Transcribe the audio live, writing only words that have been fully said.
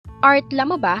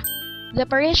Artlam ba? The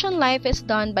Parisian life is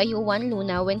done by Juan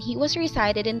Luna when he was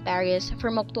resided in Paris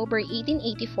from October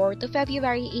 1884 to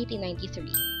February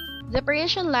 1893. The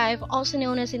Parisian life, also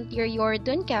known as Interior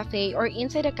d'un Café or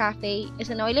Inside a Cafe,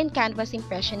 is an oil and canvas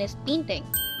impressionist painting.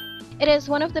 It is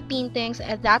one of the paintings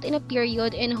that in a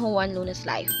period in Juan Luna's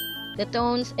life. The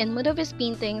tones and mood of his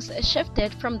paintings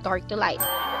shifted from dark to light.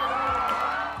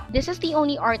 This is the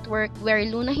only artwork where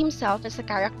Luna himself is a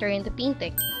character in the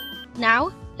painting.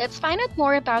 Now, let's find out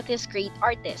more about this great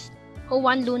artist.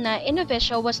 Juan Luna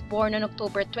Inovicio was born on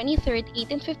October 23,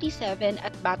 1857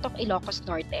 at Batok, Ilocos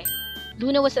Norte.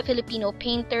 Luna was a Filipino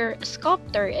painter,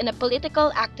 sculptor, and a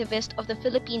political activist of the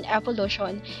Philippine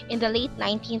Evolution in the late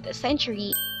 19th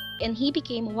century, and he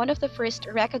became one of the first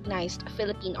recognized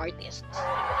Philippine artists.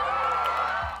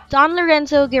 Don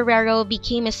Lorenzo Guerrero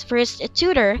became his first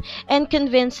tutor and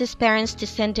convinced his parents to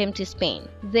send him to Spain.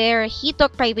 There, he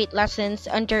took private lessons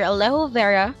under Alejo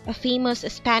Vera, a famous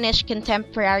Spanish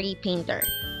contemporary painter.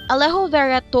 Alejo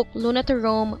Vera took Luna to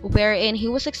Rome, wherein he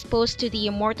was exposed to the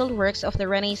immortal works of the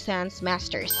Renaissance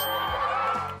masters.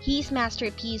 His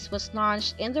masterpiece was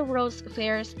launched in the World's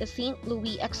Fair's St.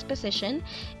 Louis Exposition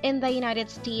in the United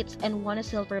States and won a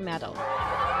silver medal.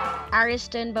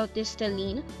 Ariston Bautista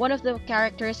Lin, one of the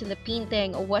characters in the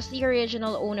painting, was the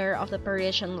original owner of the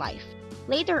Parisian life.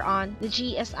 Later on, the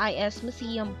GSIS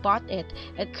Museum bought it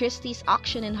at Christie's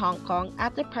auction in Hong Kong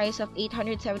at the price of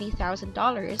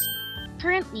 $870,000.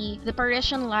 Currently, the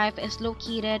Parisian life is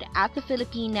located at the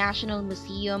Philippine National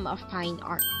Museum of Fine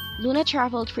Art. Luna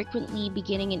traveled frequently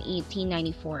beginning in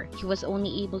 1894. He was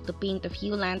only able to paint a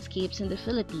few landscapes in the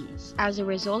Philippines. As a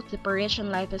result, the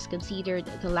Parisian life is considered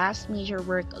the last major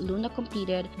work Luna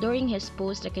completed during his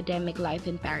post-academic life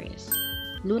in Paris.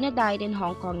 Luna died in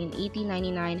Hong Kong in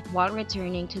 1899 while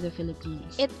returning to the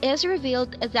Philippines. It is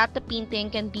revealed that the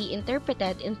painting can be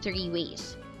interpreted in three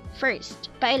ways. First,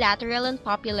 bilateral and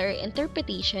popular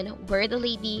interpretation, where the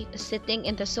lady sitting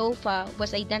in the sofa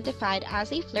was identified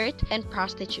as a flirt and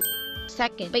prostitute.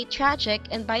 Second, by tragic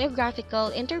and biographical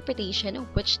interpretation,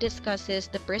 which discusses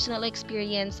the personal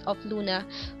experience of Luna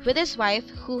with his wife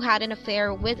who had an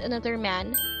affair with another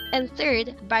man. And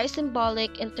third, by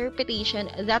symbolic interpretation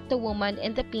that the woman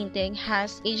in the painting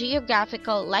has a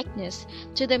geographical likeness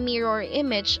to the mirror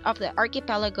image of the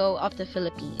archipelago of the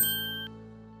Philippines.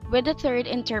 With the third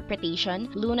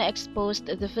interpretation, Luna exposed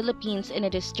the Philippines in a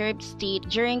disturbed state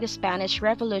during the Spanish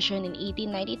Revolution in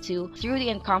 1892 through the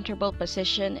uncomfortable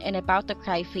position and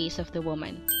about-to-cry face of the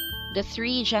woman. The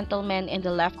three gentlemen in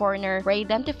the left corner were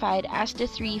identified as the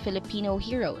three Filipino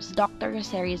heroes, Dr.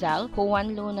 Jose Rizal,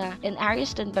 Juan Luna, and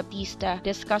Ariston Baptista,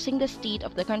 discussing the state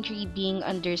of the country being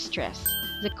under stress.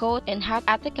 The coat and hat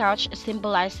at the couch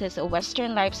symbolizes a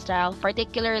Western lifestyle,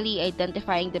 particularly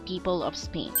identifying the people of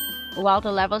Spain, while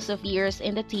the levels of beers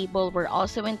in the table were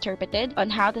also interpreted on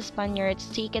how the Spaniards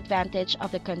take advantage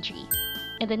of the country.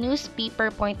 And the newspaper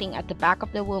pointing at the back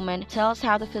of the woman tells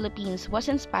how the Philippines was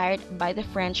inspired by the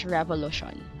French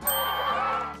Revolution.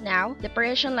 Now, the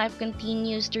Parisian life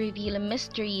continues to reveal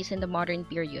mysteries in the modern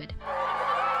period.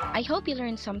 I hope you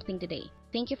learned something today.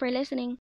 Thank you for listening.